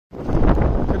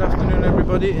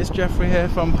everybody, it's Jeffrey here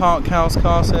from Parkhouse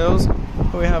car sales.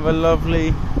 We have a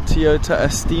lovely Toyota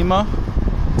Estima.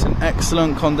 It's in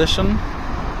excellent condition.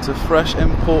 It's a fresh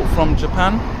import from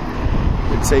Japan.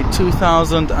 It's a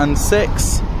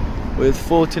 2006 with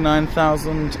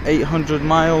 49,800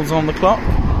 miles on the clock.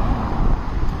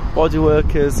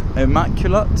 Bodywork is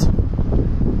immaculate.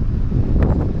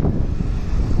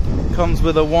 Comes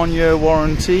with a 1-year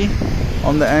warranty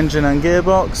on the engine and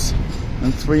gearbox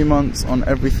and 3 months on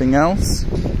everything else.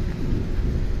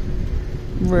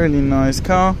 Really nice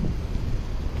car.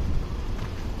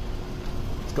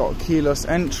 It's got keyless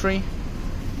entry,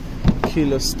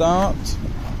 keyless start. It's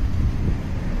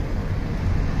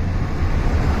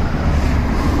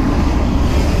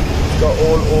got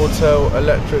all auto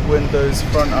electric windows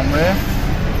front and rear,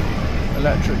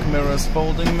 electric mirrors,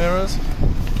 folding mirrors.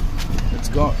 It's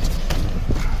got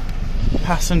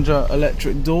passenger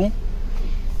electric door.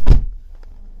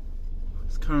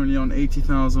 It's currently on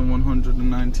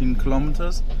 80,119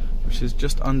 kilometers, which is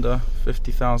just under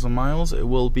 50,000 miles. It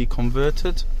will be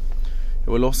converted. It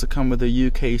will also come with a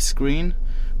UK screen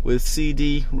with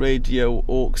CD, radio,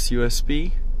 aux, USB.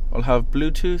 It will have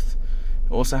Bluetooth.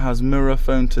 It also has mirror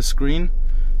phone to screen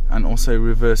and also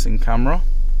reversing camera.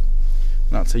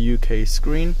 And that's a UK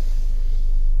screen.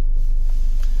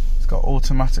 Got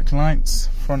automatic lights,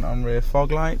 front and rear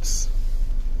fog lights,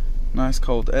 nice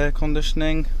cold air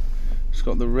conditioning. It's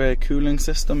got the rear cooling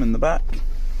system in the back,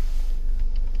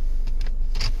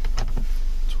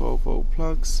 12-volt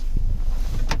plugs,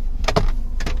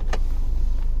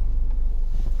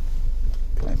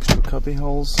 extra cubby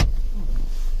holes,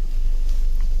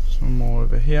 some more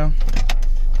over here.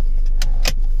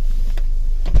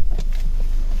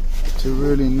 It's a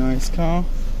really nice car.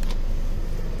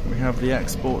 We have the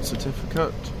export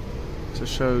certificate to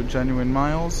show genuine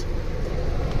miles.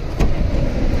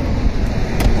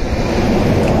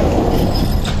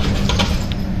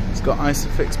 It's got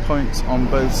ISOFIX points on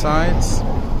both sides.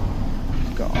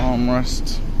 It's got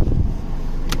armrest.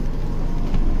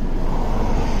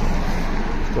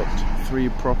 It's got 3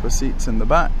 proper seats in the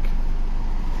back.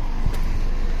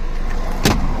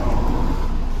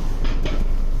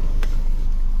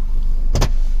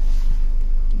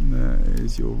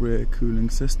 Is your rear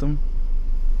cooling system.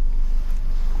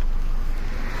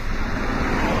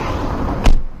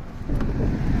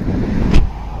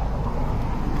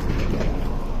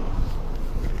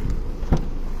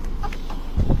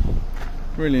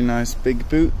 Really nice big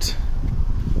boot.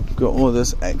 Got all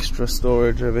this extra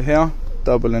storage over here,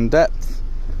 double in depth,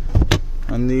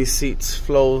 and these seats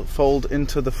fold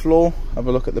into the floor. Have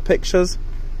a look at the pictures,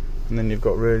 and then you've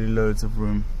got really loads of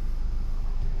room.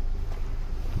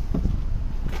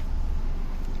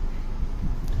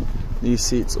 These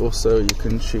seats also, you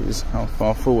can choose how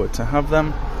far forward to have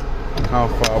them, how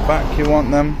far back you want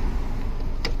them,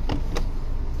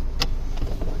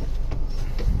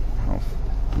 for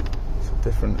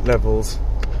different levels.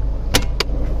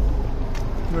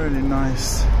 Really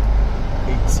nice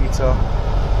 8-seater,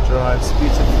 drives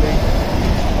beautifully.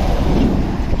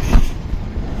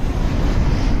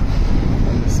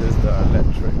 And this is the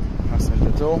electric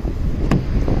passenger door.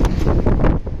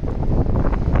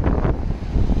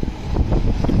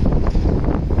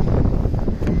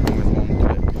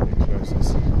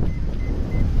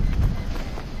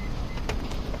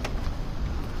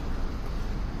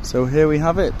 So here we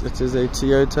have it. It is a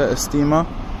Toyota Estima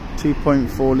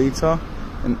 2.4 litre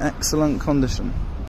in excellent condition.